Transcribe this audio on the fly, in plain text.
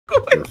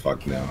We're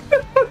fucked now.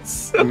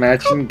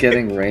 Imagine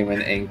getting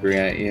Raymond angry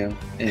at you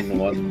in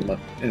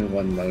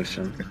one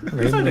motion.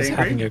 Raymond is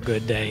having a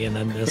good day, and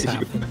then this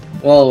happened.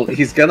 Well,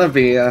 he's gonna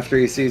be after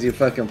he sees you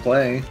fucking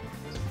play.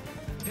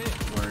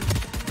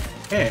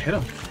 Hey, hit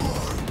him.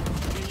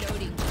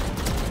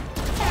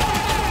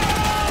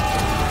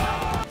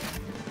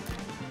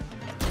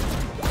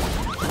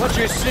 What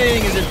you're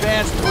seeing is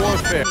advanced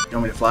warfare. You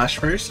want me to flash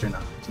first or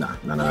not? Nah,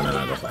 no,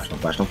 don't flash, don't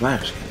flash, don't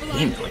flash.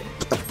 Damn, like,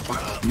 what the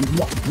fuck?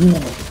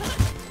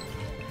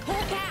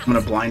 I'm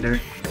gonna blind her.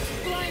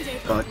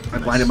 But I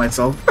blinded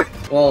myself.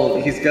 Well,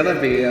 he's gonna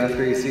be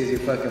after he sees you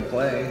fucking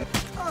play.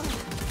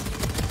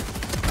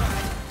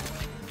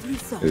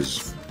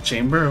 Is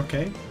Chamber,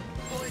 okay.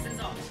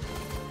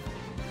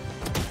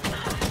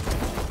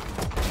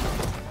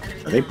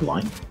 are they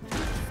blind?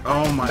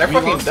 Oh my, They're we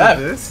fucking lost deaf.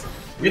 to this?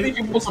 You think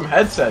you put some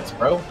headsets,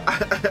 bro?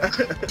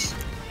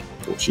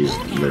 Oh, she's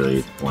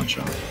literally one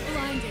shot.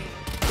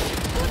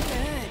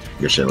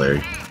 Good shit,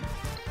 Larry.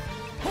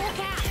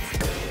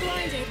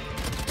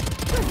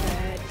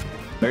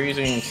 They're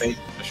using safe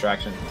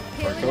distraction.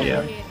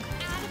 Yeah.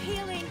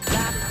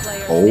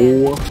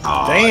 Oh,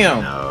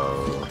 damn.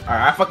 No.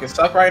 Alright, I fucking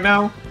suck right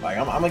now. Like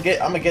I'm gonna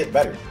get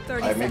better.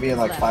 Like maybe in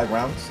like 5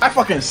 rounds. I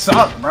fucking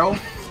suck, bro.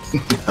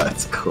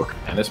 That's cool.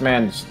 And this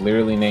man's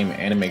literally named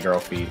Anime Girl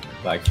Feet.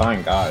 Like,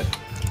 fine God.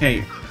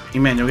 Hey,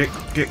 Emmanuel,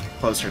 get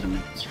closer to me.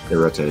 They're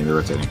rotating, they're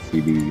rotating.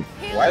 BB.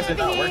 Why is it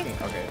not working?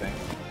 Okay, thanks.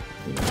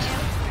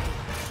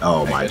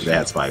 Oh my, they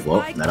had spike.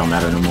 Well, that don't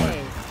matter no more.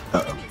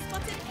 Uh-oh.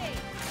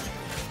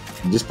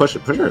 Just push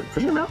it, push her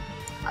out.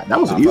 That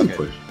was an easy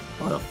push.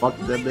 Oh, the fuck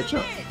did that bitch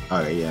up?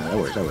 Okay, yeah, that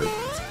works, that works.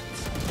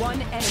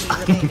 One enemy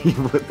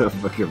remaining. What the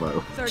fuck am I?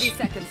 30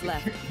 seconds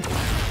left.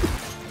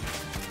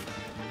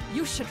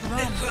 You should run.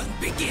 The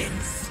hunt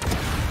begins.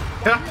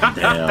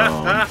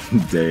 Damn.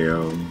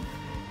 Damn.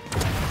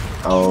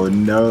 Oh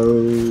no.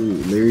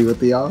 Larry with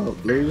the ult.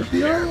 Larry with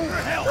the ult.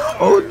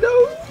 Oh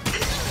no.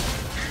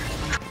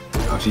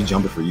 Oh, she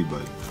jumping for you,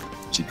 bud.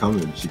 She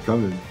coming. She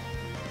coming.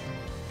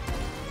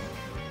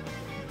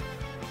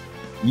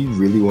 You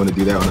really want to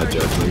do that on a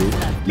judge, Larry?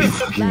 You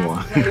fucking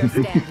want.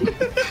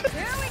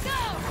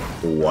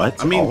 What?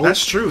 I mean, oh?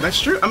 that's true.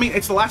 That's true. I mean,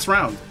 it's the last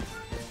round.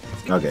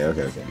 Okay,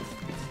 okay, okay.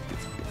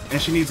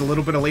 And she needs a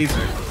little bit of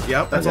laser.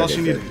 Yep, that's all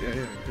she needed. Yeah,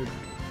 good.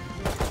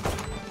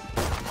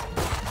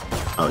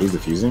 Oh, he's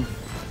defusing?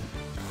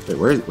 Wait,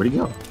 where'd he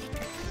go?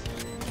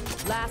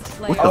 Last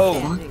player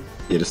standing.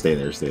 Yeah, just stay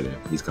there, stay there.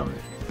 He's coming.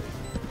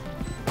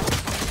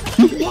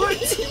 What?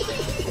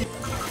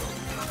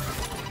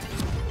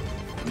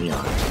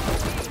 Neon.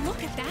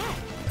 Look at that.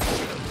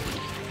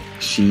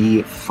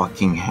 She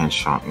fucking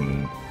headshot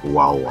me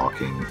while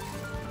walking.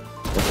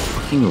 They're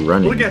fucking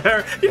running. Look at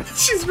her. Yeah,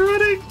 she's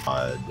running.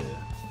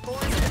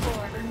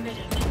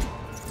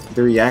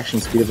 The reaction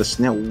speed of a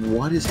snail.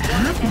 What is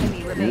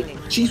happening?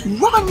 She's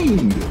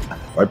running.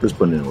 Viper's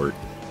putting in work.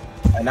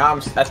 And now I'm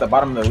at the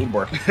bottom of the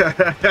leaderboard.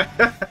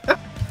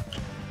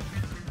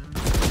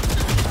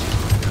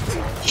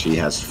 She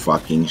has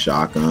fucking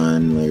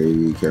shotgun. Larry,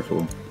 be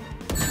careful.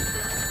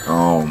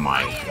 Oh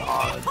my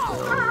god,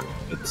 bro.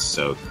 It's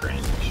so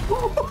cringe.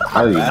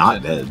 How are you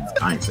not dead?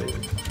 I ain't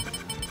saying.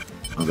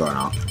 I'm going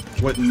out.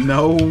 With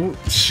no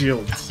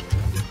shields.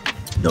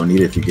 Don't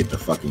need it if you get the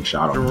fucking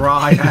shot on.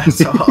 Dry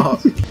ass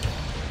off.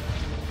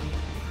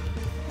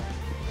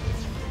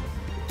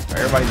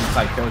 Everybody's just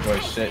like Killjoy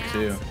shit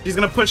too. She's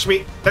gonna push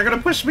me. They're gonna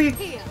push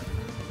me.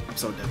 I'm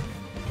so dead.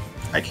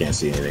 I can't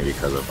see anything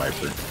because of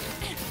Viper.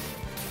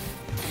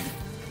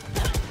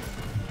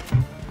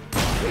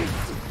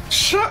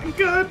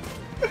 Shotgun.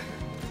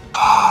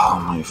 Oh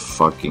my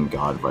fucking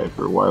god,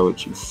 Viper! Why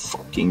would you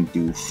fucking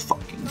do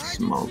fucking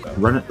smoke?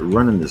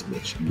 Run in this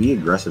bitch. Be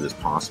aggressive as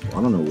possible.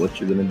 I don't know what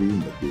you're gonna do,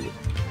 but do it.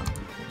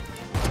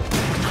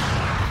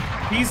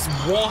 He's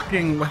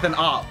walking with an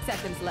op.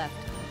 Seconds left.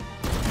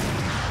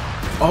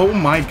 Oh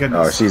my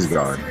goodness. Oh, she's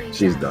gone.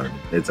 She's done.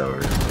 It's over.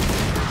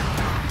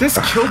 This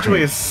Killjoy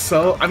is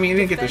so. I mean, he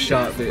didn't get the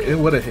shot, but it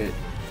would have hit.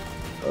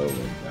 Oh.